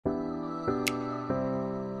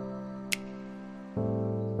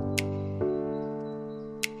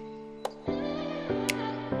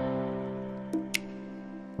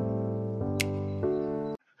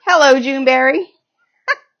Hello, Juneberry.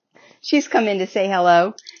 She's come in to say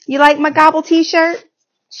hello. You like my Gobble t-shirt?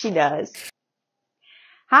 She does.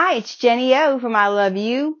 Hi, it's Jenny O from I Love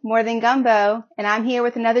You More Than Gumbo, and I'm here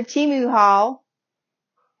with another Temu haul.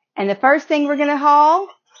 And the first thing we're going to haul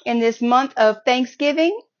in this month of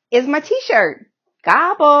Thanksgiving is my t-shirt.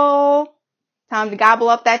 Gobble! Time to gobble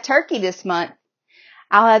up that turkey this month.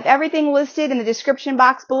 I'll have everything listed in the description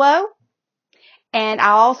box below. And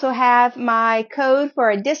I'll also have my code for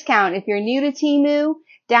a discount. If you're new to Temu,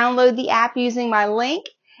 download the app using my link,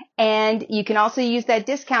 and you can also use that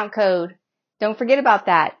discount code. Don't forget about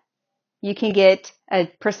that. You can get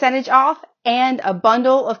a percentage off and a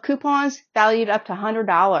bundle of coupons valued up to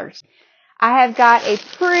 $100. I have got a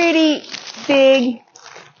pretty big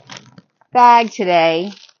bag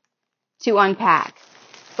today to unpack.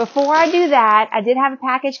 Before I do that, I did have a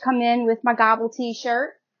package come in with my Gobble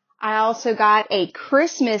t-shirt. I also got a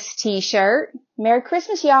Christmas t-shirt. Merry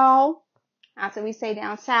Christmas, y'all. That's what we say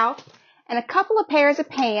down south. And a couple of pairs of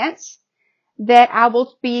pants that I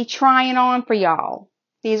will be trying on for y'all.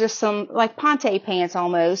 These are some like Ponte pants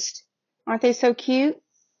almost. Aren't they so cute?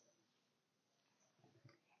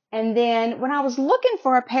 And then when I was looking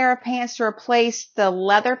for a pair of pants to replace the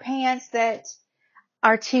leather pants that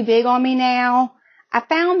are too big on me now, I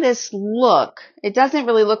found this look. It doesn't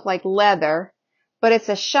really look like leather, but it's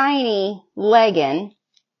a shiny legging.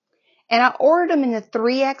 And I ordered them in the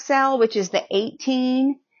 3XL, which is the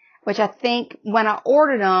 18, which I think when I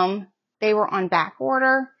ordered them, they were on back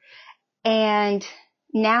order. And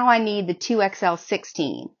now I need the 2XL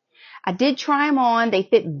 16. I did try them on. They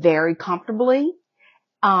fit very comfortably,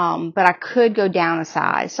 but I could go down a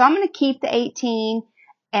size. So I'm going to keep the 18,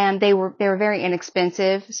 and they were very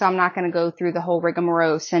inexpensive. So I'm not going to go through the whole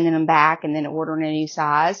rigmarole of sending them back and then ordering a new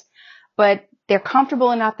size. But they're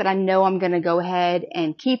comfortable enough that I know I'm going to go ahead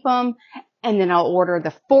and keep them, and then I'll order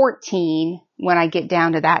the 14 when I get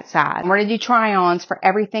down to that size. I'm going to do try-ons for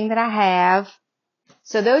everything that I have.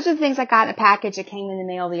 So those are the things I got in a package that came in the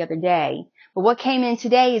mail the other day. But what came in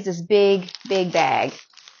today is this big, big bag.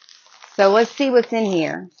 So let's see what's in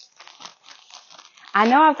here. I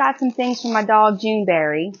know I've got some things from my dog,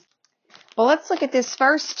 Juneberry. Well, let's look at this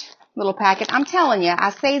first little packet. I'm telling you,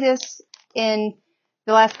 I say this in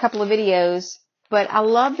the last couple of videos, but I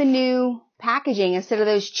love the new packaging. Instead of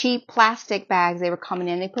those cheap plastic bags they were coming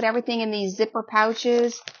in, they put everything in these zipper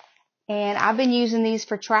pouches, and I've been using these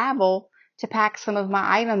for travel to pack some of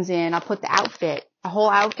my items in. I put the outfit, a whole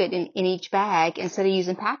outfit in each bag instead of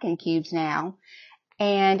using packing cubes now,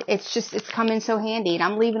 and it's come in so handy. And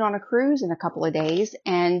I'm leaving on a cruise in a couple of days,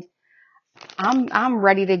 and I'm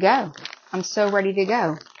ready to go. I'm so ready to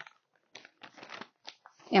go.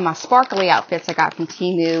 And my sparkly outfits I got from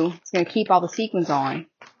Temu. It's going to keep all the sequins on.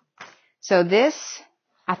 So this,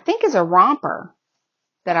 I think, is a romper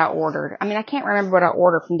that I ordered. I mean, I can't remember what I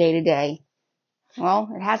ordered from day to day. Well,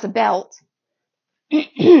 it has a belt.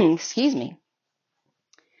 Excuse me.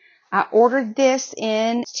 I ordered this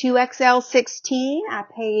in 2XL 16. I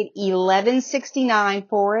paid $11.69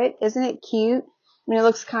 for it. Isn't it cute? I mean, it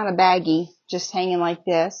looks kind of baggy, just hanging like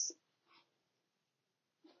this.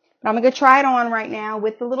 But I'm going to go try it on right now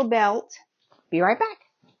with the little belt. Be right back.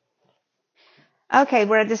 Okay,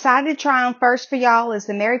 what I decided to try on first for y'all is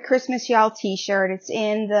the Merry Christmas Y'all t-shirt. It's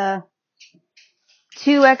in the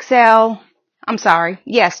 2XL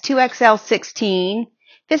 16.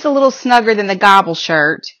 It's a little snugger than the Gobble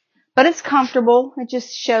shirt, but it's comfortable. It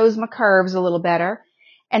just shows my curves a little better.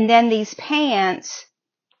 And then these pants,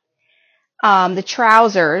 the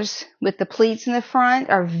trousers with the pleats in the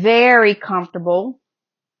front, are very comfortable.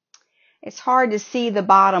 It's hard to see the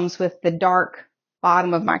bottoms with the dark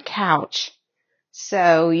bottom of my couch.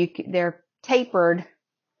 So they're tapered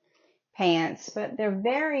pants, but they're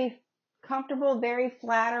very comfortable, very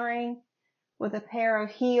flattering. With a pair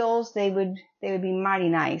of heels, they would be mighty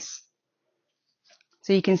nice.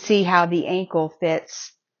 So you can see how the ankle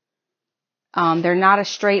fits. They're not a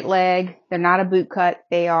straight leg. They're not a boot cut.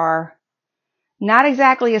 They are not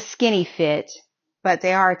exactly a skinny fit, but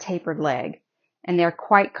they are a tapered leg, and they're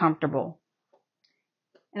quite comfortable.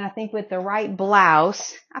 And I think with the right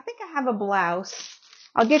blouse, I think I have a blouse.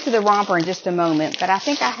 I'll get to the romper in just a moment, but I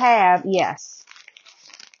think I have, yes.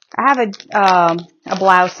 I have a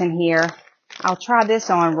blouse in here. I'll try this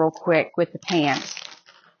on real quick with the pants.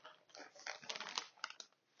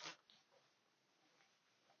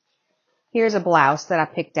 Here's a blouse that I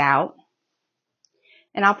picked out.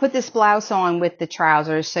 And I'll put this blouse on with the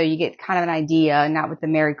trousers so you get kind of an idea, not with the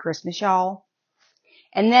Merry Christmas shawl.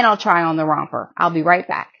 And then I'll try on the romper. I'll be right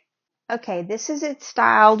back. Okay, these are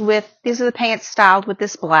the pants styled with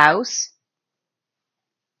this blouse.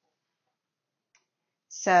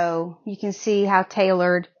 So you can see how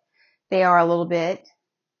tailored they are a little bit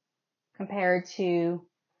compared to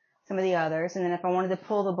some of the others. And then if I wanted to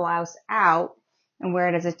pull the blouse out and wear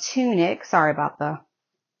it as a tunic, sorry about the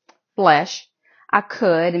flesh, I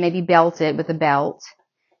could, and maybe belt it with a belt.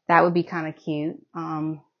 That would be kind of cute.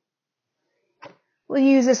 We'll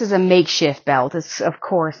use this as a makeshift belt. It's, of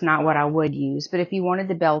course, not what I would use, but if you wanted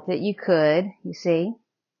to belt it, you could. You see?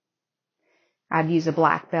 I'd use a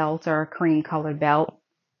black belt or a cream colored belt,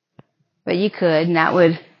 but you could, and that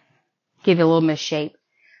would give you a little misshape.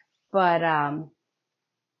 But,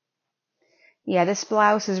 yeah, this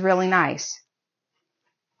blouse is really nice.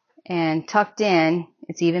 And tucked in,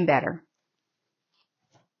 it's even better.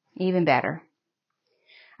 Even better.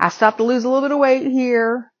 I still have to lose a little bit of weight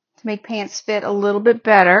here to make pants fit a little bit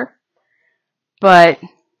better. But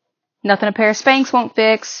nothing a pair of Spanx won't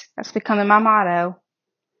fix. That's becoming my motto.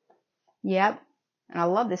 Yep. And I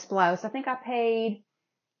love this blouse. I think I paid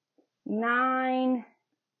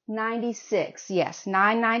 $9.96. Yes,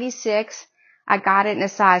 $9.96. I got it in a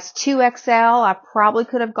size 2XL. I probably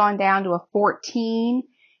could have gone down to a 14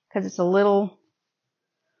 because it's a little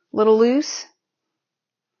loose.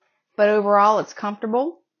 But overall, it's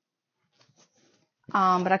comfortable.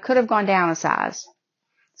 But I could have gone down a size.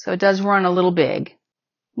 So it does run a little big.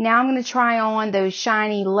 Now I'm going to try on those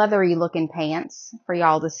shiny, leathery looking pants for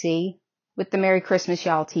y'all to see with the Merry Christmas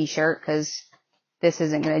Y'all t-shirt, because this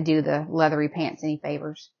isn't going to do the leathery pants any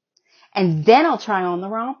favors. And then I'll try on the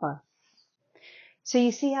romper. So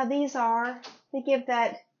you see how these are? They give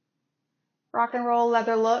that rock and roll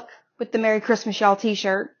leather look with the Merry Christmas Y'all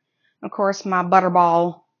t-shirt. Of course, my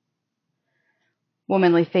butterball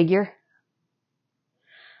womanly figure.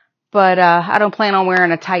 But I don't plan on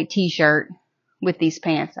wearing a tight t-shirt with these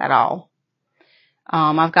pants at all.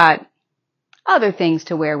 I've got other things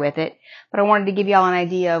to wear with it, but I wanted to give y'all an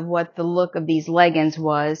idea of what the look of these leggings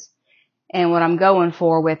was and what I'm going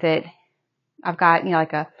for with it. I've got,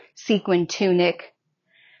 like a sequin tunic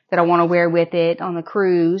that I want to wear with it on the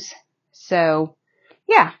cruise. So,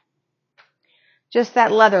 yeah, just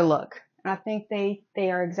that leather look. And I think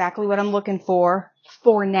they are exactly what I'm looking for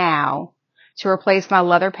now, to replace my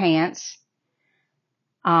leather pants.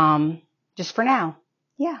 Just for now.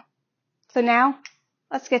 Yeah. So now,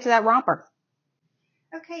 let's get to that romper.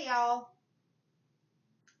 Okay, y'all.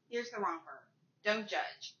 Here's the romper. Don't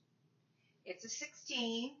judge. It's a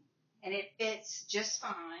 16, and it fits just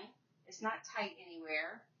fine. It's not tight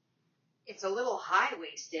anywhere. It's a little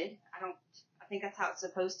high-waisted. I think that's how it's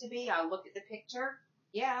supposed to be. I looked at the picture.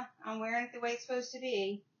 Yeah, I'm wearing it the way it's supposed to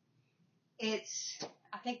be.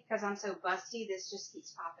 I think because I'm so busty, this just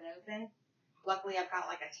keeps popping open. Luckily, I've got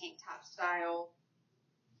like a tank top style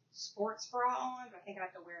sports bra on, but I think I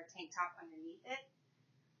have to wear a tank top underneath it.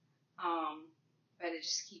 But it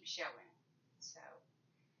just keeps showing. So,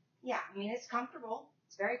 yeah, I mean, it's comfortable.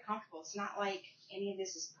 It's very comfortable. It's not like any of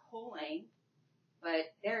this is pulling,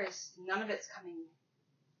 but none of it's coming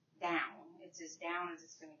down. It's as down as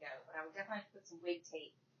it's going to go. But I would definitely have to put some wig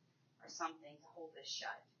tape or something to hold this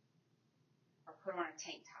shut. Or put on a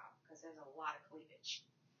tank top, because there's a lot of cleavage.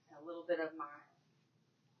 And a little bit of my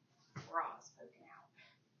bras poking out.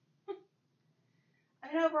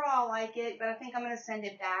 I mean, overall, I like it, but I think I'm going to send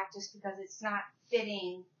it back just because it's not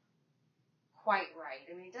fitting quite right.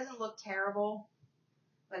 I mean, it doesn't look terrible,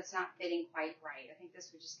 but it's not fitting quite right. I think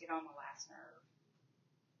this would just get on my last nerve.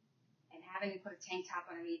 And having to put a tank top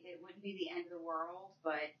underneath it wouldn't be the end of the world,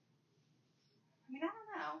 but, I mean, I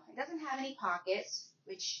don't know. It doesn't have any pockets,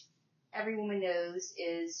 which every woman knows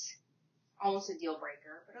is almost a deal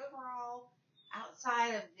breaker. But overall,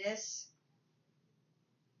 outside of this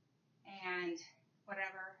and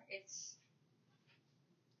whatever, it's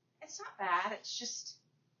not bad. It's just,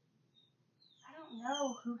 I don't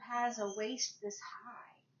know who has a waist this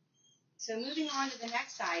high. So moving on to the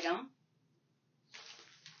next item.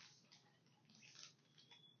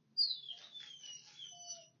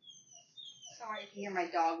 Sorry if you hear my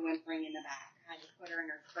dog whimpering in the back. I had to put her in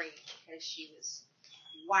her crate because she was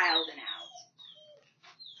wilding out.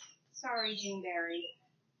 Sorry, Juneberry.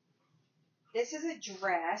 This is a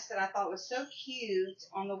dress that I thought was so cute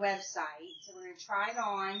on the website. So we're going to try it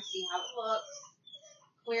on, see how it looks.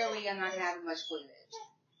 Clearly, I'm not going to have much cleavage.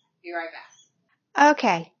 Be right back.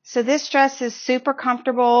 Okay, so this dress is super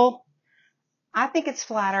comfortable. I think it's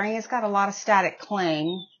flattering. It's got a lot of static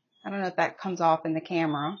cling. I don't know if that comes off in the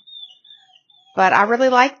camera. But I really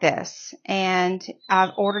like this, and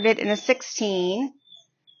I've ordered it in a 16.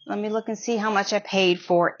 Let me look and see how much I paid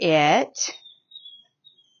for it.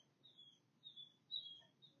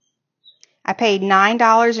 I paid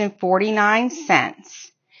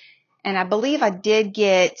 $9.49, and I believe I did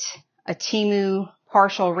get a Temu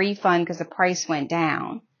partial refund because the price went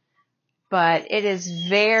down. But it is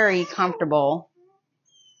very comfortable.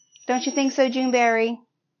 Don't you think so, Juneberry?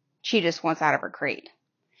 She just wants out of her crate.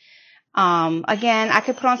 Again, I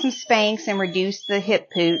could put on some Spanx and reduce the hip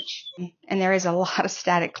pooch, and there is a lot of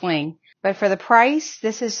static cling. But for the price,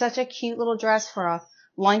 this is such a cute little dress for a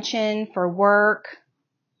luncheon, for work.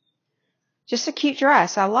 Just a cute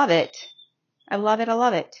dress. I love it. I love it. I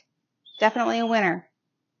love it. Definitely a winner.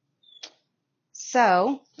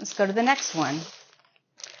 So, let's go to the next one.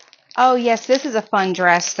 Oh, yes, this is a fun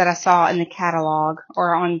dress that I saw in the catalog,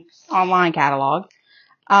 or on online catalog.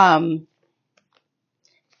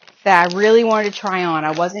 That I really wanted to try on.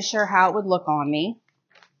 I wasn't sure how it would look on me.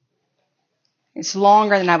 It's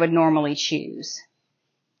longer than I would normally choose.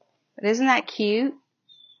 But isn't that cute?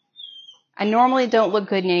 I normally don't look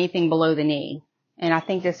good in anything below the knee. And I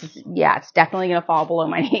think this is, yeah, it's definitely going to fall below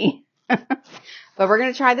my knee. But we're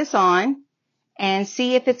going to try this on and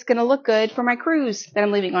see if it's going to look good for my cruise that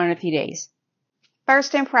I'm leaving on in a few days.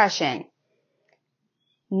 First impression.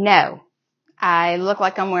 No. I look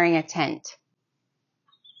like I'm wearing a tent.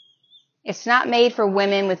 It's not made for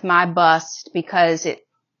women with my bust because it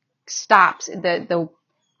stops, the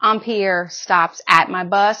ampere stops at my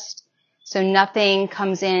bust, so nothing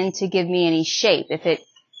comes in to give me any shape.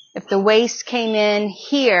 If the waist came in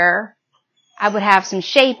here, I would have some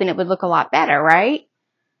shape and it would look a lot better, right?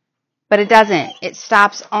 But it doesn't. It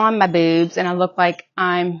stops on my boobs and I look like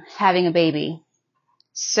I'm having a baby.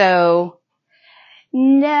 So,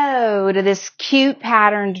 no to this cute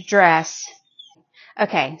patterned dress.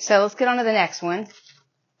 Okay, so let's get on to the next one.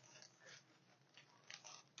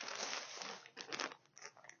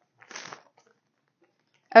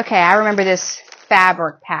 Okay, I remember this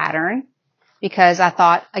fabric pattern because I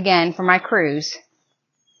thought, again, for my cruise.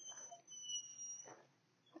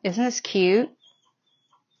 Isn't this cute?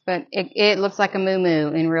 But it looks like a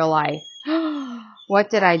moo-moo in real life. What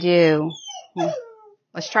did I do?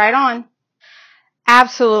 Let's try it on.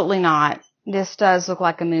 Absolutely not. This does look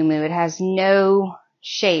like a moo-moo. It has no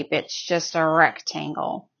shape. It's just a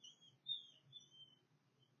rectangle.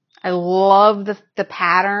 I love the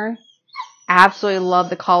pattern. Absolutely love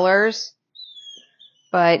the colors.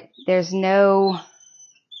 But there's no...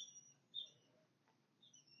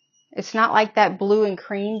 It's not like that blue and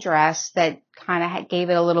cream dress that kind of gave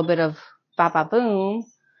it a little bit of ba-ba-boom.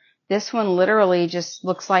 This one literally just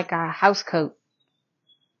looks like a house coat.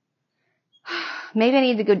 Maybe I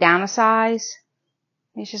need to go down a size.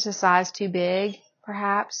 It's just a size too big,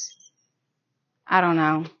 perhaps. I don't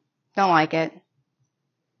know. Don't like it.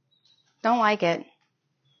 Don't like it.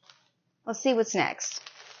 Let's see what's next.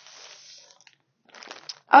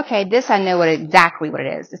 Okay, this I know exactly what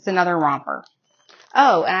it is. It's another romper.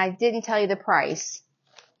 Oh, and I didn't tell you the price.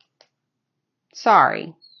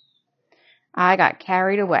 Sorry. I got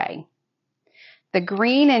carried away. The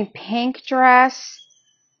green and pink dress,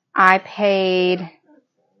 I paid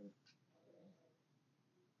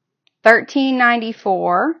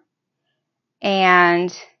 $13.94,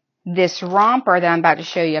 and this romper that I'm about to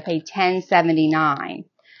show you, I paid $10.79.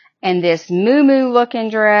 And this moo-moo looking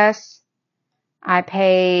dress, I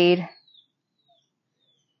paid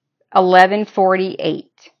 $11.48.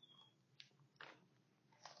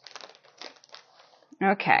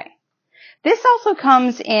 Okay. This also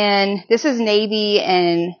comes in, this is navy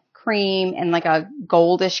and cream and like a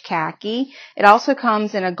goldish khaki. It also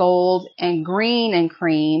comes in a gold and green and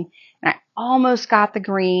cream. And I almost got the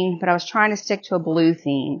green, but I was trying to stick to a blue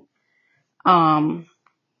theme.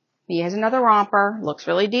 Here's another romper. Looks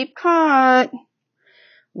really deep cut.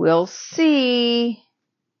 We'll see.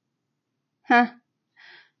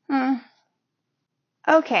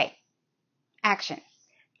 Okay. Action.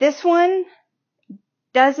 This one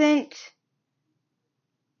doesn't...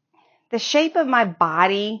 The shape of my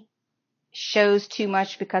body shows too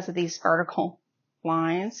much because of these vertical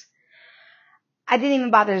lines. I didn't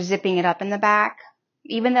even bother zipping it up in the back,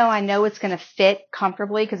 even though I know it's going to fit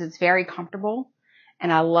comfortably because it's very comfortable.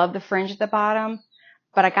 And I love the fringe at the bottom.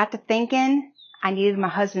 But I got to thinking I needed my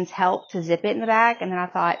husband's help to zip it in the back. And then I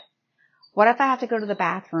thought, what if I have to go to the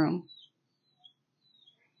bathroom?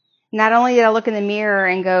 Not only did I look in the mirror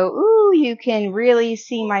and go, ooh, you can really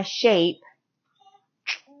see my shape.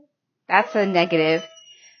 That's a negative.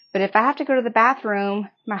 But if I have to go to the bathroom,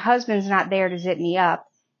 my husband's not there to zip me up.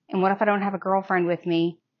 And what if I don't have a girlfriend with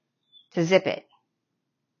me to zip it?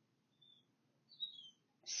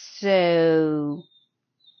 So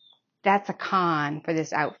that's a con for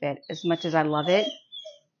this outfit. As much as I love it,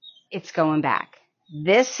 it's going back.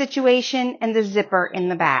 This situation and the zipper in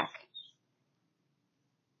the back.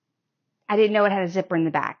 I didn't know it had a zipper in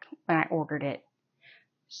the back when I ordered it.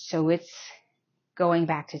 So it's going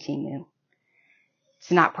back to Temu.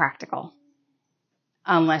 It's not practical.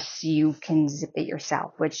 Unless you can zip it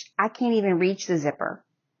yourself, which I can't even reach the zipper.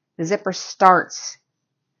 The zipper starts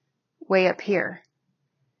way up here.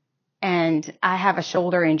 And I have a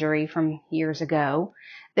shoulder injury from years ago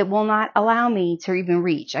that will not allow me to even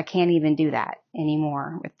reach. I can't even do that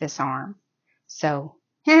anymore with this arm. So,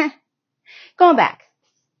 going back.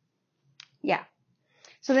 Yeah.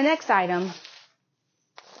 So the next item,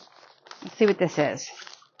 let's see what this is.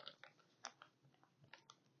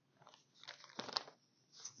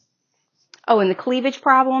 Oh, and the cleavage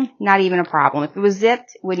problem, not even a problem. If it was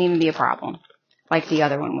zipped, it wouldn't even be a problem, like the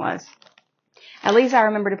other one was. At least I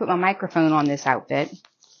remember to put my microphone on this outfit.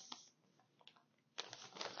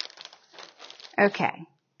 Okay.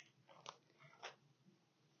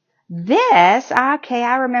 This, okay,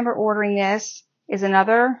 I remember ordering this, is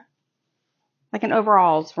another, like an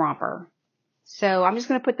overalls romper. So I'm just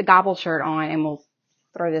going to put the gobble shirt on and we'll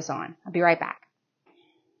throw this on. I'll be right back.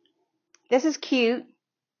 This is cute,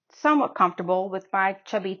 somewhat comfortable with my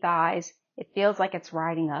chubby thighs. It feels like it's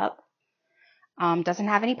riding up. Doesn't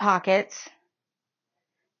have any pockets,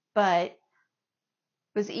 but it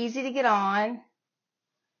was easy to get on.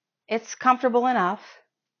 It's comfortable enough.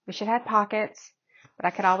 Wish it had pockets, but I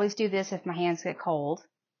could always do this if my hands get cold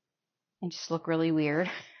and just look really weird.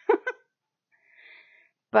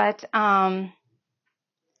 But I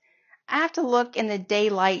have to look in the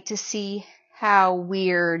daylight to see how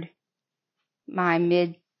weird my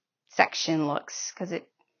midsection looks, because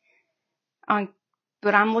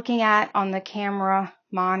what I'm looking at on the camera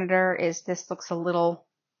monitor is this looks a little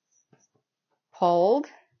pulled,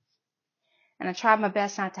 and I tried my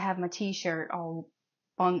best not to have my t-shirt all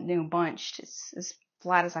bunched. It's as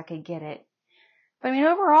flat as I could get it. But I mean,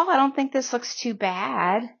 overall, I don't think this looks too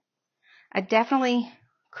bad. I definitely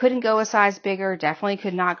couldn't go a size bigger, definitely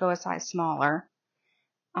could not go a size smaller.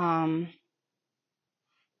 I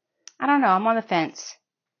don't know, I'm on the fence.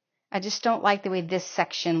 I just don't like the way this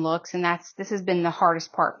section looks, and this has been the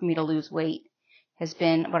hardest part for me to lose weight, has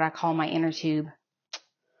been what I call my inner tube.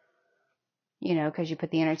 You know, because you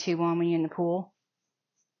put the inner tube on when you're in the pool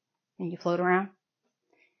and you float around.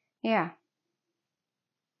 Yeah.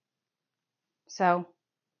 So,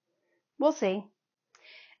 we'll see.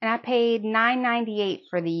 And I paid $9.98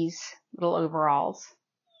 for these little overalls.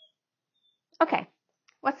 Okay,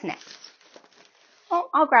 what's next? Well,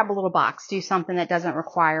 I'll grab a little box, do something that doesn't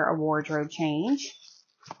require a wardrobe change.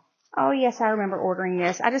 Oh, yes, I remember ordering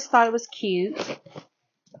this. I just thought it was cute.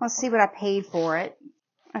 Let's see what I paid for it.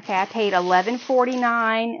 Okay, I paid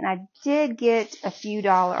 $11.49, and I did get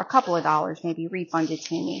a couple of dollars maybe refunded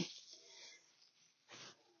to me.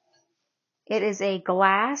 It is a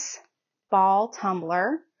glass ball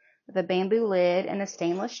tumbler with a bamboo lid and a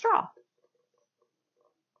stainless straw.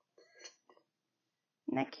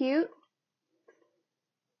 Isn't that cute?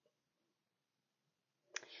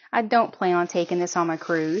 I don't plan on taking this on my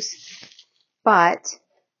cruise, but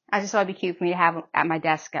I just thought it'd be cute for me to have at my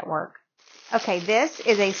desk at work. Okay, this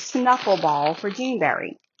is a snuffle ball for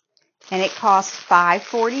Juneberry, and it costs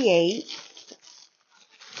 $5.48.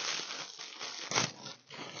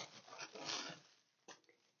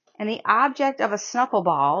 And the object of a snuffle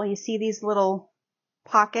ball, you see these little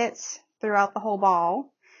pockets throughout the whole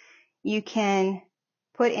ball. You can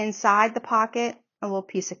put inside the pocket a little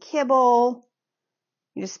piece of kibble.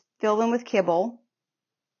 You just fill them with kibble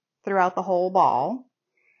throughout the whole ball.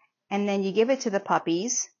 And then you give it to the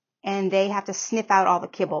puppies, and they have to sniff out all the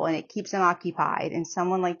kibble, and it keeps them occupied. And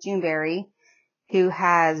someone like Juneberry, who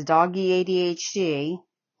has doggy ADHD,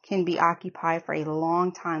 can be occupied for a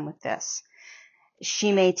long time with this.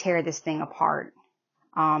 She may tear this thing apart,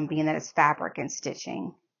 being that it's fabric and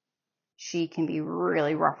stitching. She can be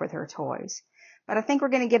really rough with her toys. But I think we're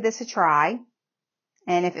going to give this a try.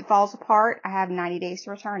 And if it falls apart, I have 90 days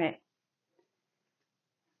to return it.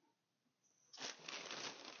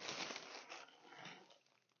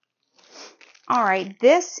 All right,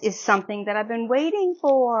 this is something that I've been waiting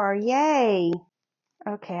for. Yay.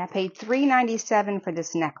 Okay, I paid $3.97 for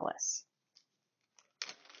this necklace.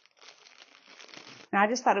 And I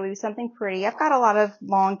just thought it would be something pretty. I've got a lot of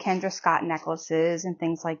long Kendra Scott necklaces and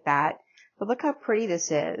things like that. But look how pretty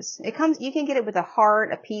this is. You can get it with a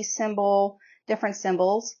heart, a peace symbol, different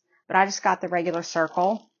symbols. But I just got the regular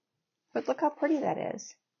circle. But look how pretty that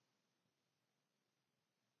is.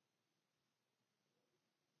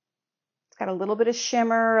 It's got a little bit of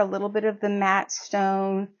shimmer, a little bit of the matte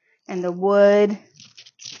stone and the wood.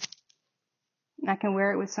 And I can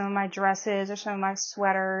wear it with some of my dresses or some of my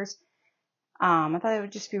sweaters. I thought it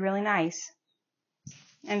would just be really nice.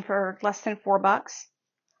 And for less than $4,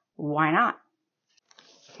 why not?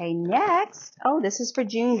 Okay, next. Oh, this is for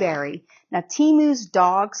Juneberry. Now, Temu's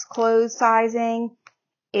dog's clothes sizing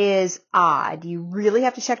is odd. You really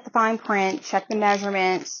have to check the fine print, check the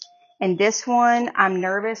measurements. And this one, I'm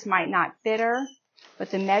nervous, might not fit her. But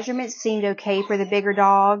the measurements seemed okay for the bigger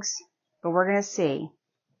dogs. But we're going to see.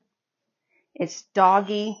 It's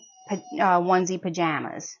doggy onesie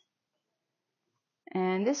pajamas.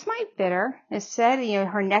 And this might fit her. It said,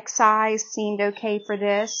 her neck size seemed okay for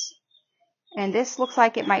this. And this looks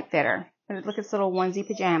like it might fit her. Look at this little onesie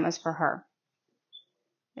pajamas for her.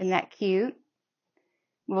 Isn't that cute?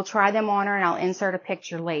 We'll try them on her and I'll insert a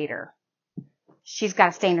picture later. She's got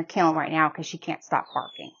to stay in her kennel right now because she can't stop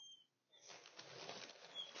barking.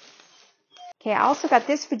 Okay, I also got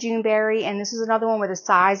this for Juneberry, and this is another one where the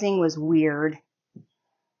sizing was weird.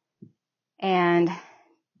 And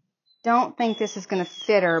don't think this is going to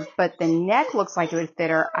fit her, but the neck looks like it would fit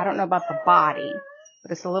her. I don't know about the body,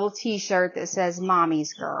 but it's a little t-shirt that says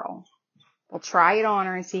Mommy's Girl. We'll try it on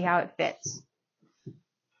her and see how it fits.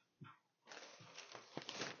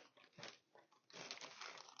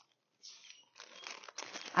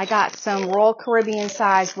 I got some Royal Caribbean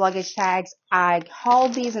size luggage tags. I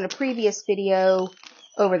hauled these in a previous video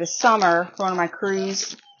over the summer for one of my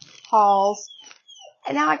cruise hauls.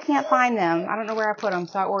 And now I can't find them. I don't know where I put them,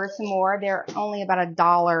 so I ordered some more. They're only about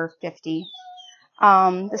 $1.50.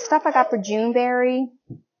 The stuff I got for Juneberry,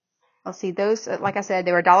 let's see, those, like I said,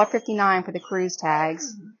 they were $1.59 for the cruise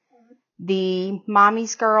tags. The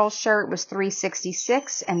Mommy's Girl shirt was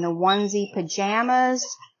 $3.66, and the onesie pajamas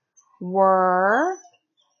were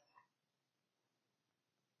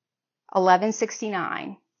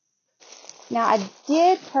 $11.69. Now, I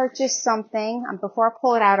did purchase something. Before I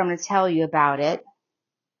pull it out, I'm going to tell you about it.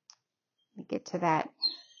 Let me get to that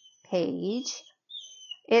page.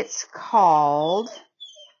 It's called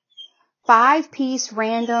 5-Piece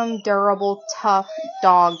Random Durable Tough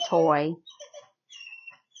Dog Toy.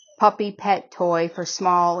 Puppy pet toy for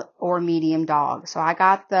small or medium dog. So I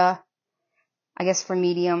got the, I guess for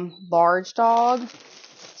medium, large dog.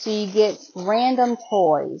 So you get random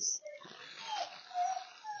toys.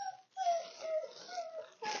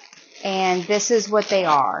 And this is what they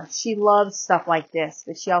are. She loves stuff like this,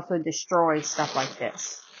 but she also destroys stuff like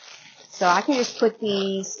this. So I can just put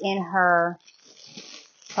these in her,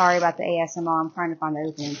 sorry about the ASMR, I'm trying to find the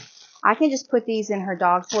opening. I can just put these in her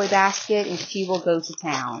dog toy basket and she will go to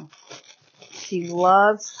town. She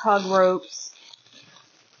loves tug ropes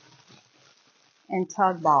and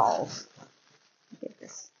tug balls. Get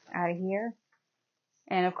this out of here.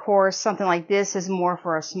 And of course, something like this is more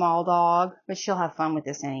for a small dog, but she'll have fun with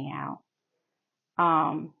this anyhow.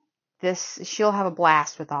 She'll have a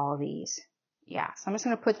blast with all of these. Yeah, so I'm just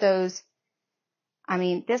going to put those. I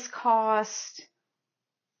mean, this cost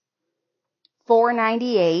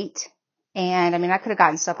 $4.98. And I mean, I could have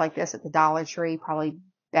gotten stuff like this at the Dollar Tree, probably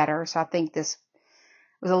better. So I think this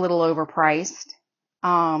was a little overpriced.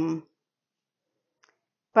 But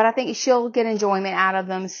I think she'll get enjoyment out of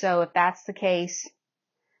them. So if that's the case,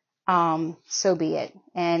 so be it.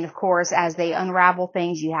 And of course, as they unravel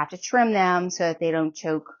things, you have to trim them so that they don't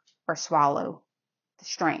choke or swallow the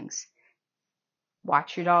strings.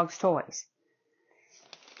 Watch your dog's toys.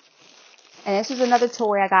 And this is another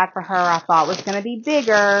toy I got for her I thought was going to be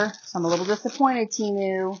bigger. So I'm a little disappointed,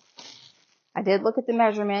 Temu. I did look at the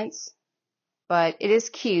measurements, but it is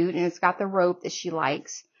cute and it's got the rope that she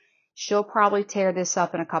likes. She'll probably tear this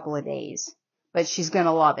up in a couple of days, but she's going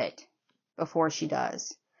to love it before she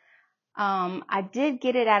does. I did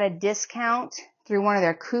get it at a discount through one of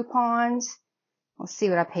their coupons. Let's see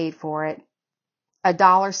what I paid for it.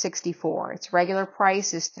 $1.64. Its regular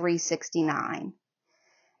price is $3.69.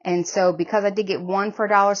 And so because I did get one for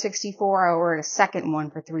 $1.64, I ordered a second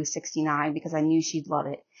one for $3.69 because I knew she'd love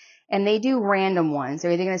it. And they do random ones.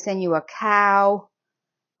 They're either going to send you a cow,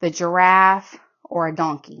 the giraffe, or a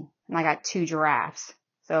donkey. And I got 2 giraffes.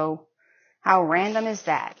 So how random is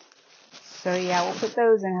that? So yeah, we'll put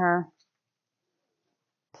those in her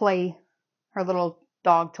little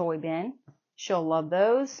dog toy bin. She'll love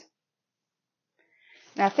those.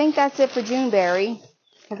 And I think that's it for Juneberry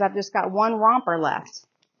because I've just got one romper left.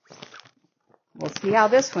 We'll see how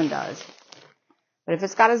this one does. But if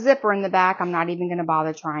it's got a zipper in the back, I'm not even going to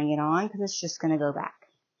bother trying it on because it's just going to go back.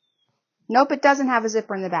 Nope, it doesn't have a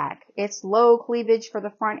zipper in the back. It's low cleavage for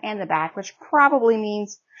the front and the back, which probably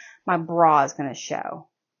means my bra is going to show.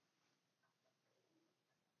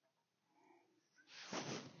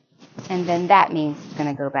 And then that means it's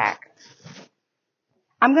going to go back.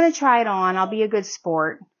 I'm going to try it on. I'll be a good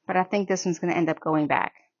sport, but I think this one's going to end up going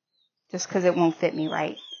back just because it won't fit me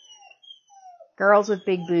right. Girls with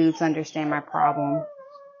big boobs understand my problem.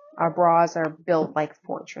 Our bras are built like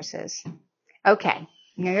fortresses. Okay,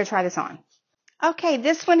 I'm going to try this on. Okay,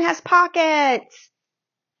 this one has pockets.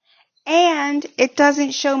 And it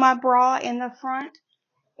doesn't show my bra in the front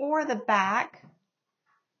or the back.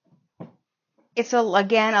 It's,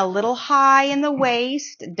 again, a little high in the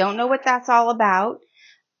waist. Don't know what that's all about.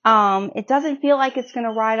 It doesn't feel like it's going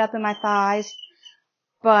to ride up in my thighs.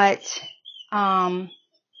 But I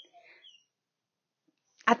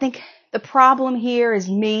think the problem here is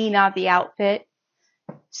me, not the outfit.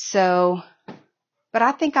 So, but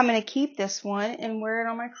I think I'm going to keep this one and wear it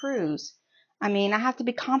on my cruise. I mean, I have to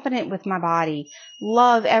be confident with my body.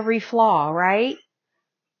 Love every flaw, right?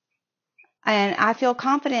 And I feel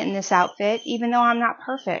confident in this outfit, even though I'm not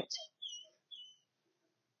perfect.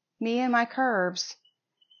 Me and my curves,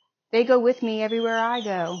 they go with me everywhere I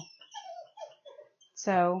go.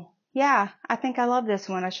 So, yeah, I think I love this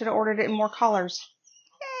one. I should have ordered it in more colors.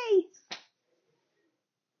 Yay!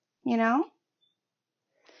 You know?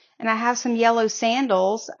 And I have some yellow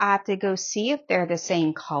sandals. I have to go see if they're the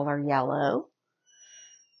same color yellow.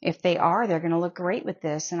 If they are, they're going to look great with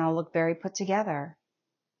this, and I'll look very put together.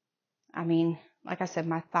 I mean, like I said,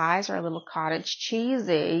 my thighs are a little cottage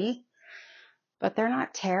cheesy, but they're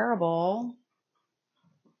not terrible.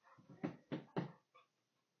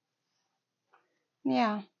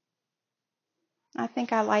 Yeah, I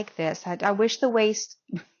think I like this. I wish the waist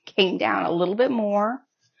came down a little bit more,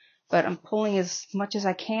 but I'm pulling as much as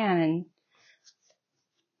I can, and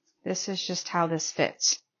this is just how this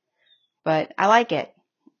fits. But I like it,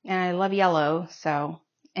 and I love yellow, so,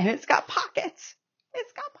 and it's got pockets.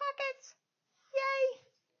 It's got pockets. Yay!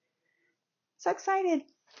 So excited.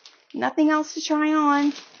 Nothing else to try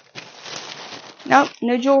on. Nope,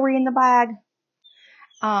 no jewelry in the bag.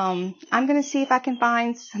 I'm going to see if I can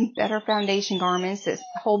find some better foundation garments that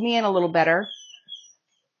hold me in a little better.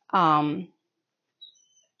 Yeah,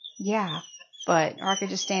 or I could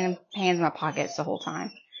just stand in hands in my pockets the whole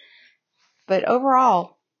time. But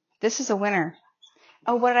overall, this is a winner.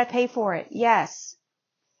 Oh, what did I pay for it? Yes.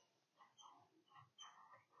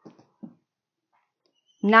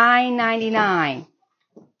 $9.99.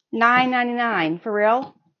 $9.99. For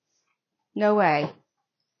real? No way.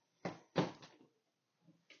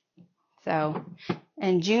 So,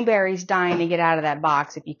 and Juneberry's dying to get out of that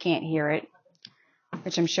box if you can't hear it,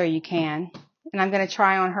 which I'm sure you can. And I'm going to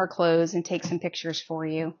try on her clothes and take some pictures for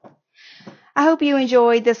you. I hope you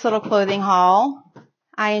enjoyed this little clothing haul.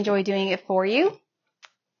 I enjoy doing it for you.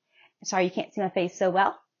 Sorry you can't see my face so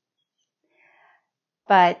well.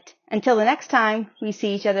 But until the next time we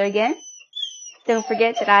see each other again, don't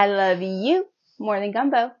forget that I love you more than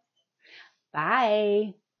Gumbo.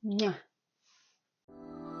 Bye. Mwah.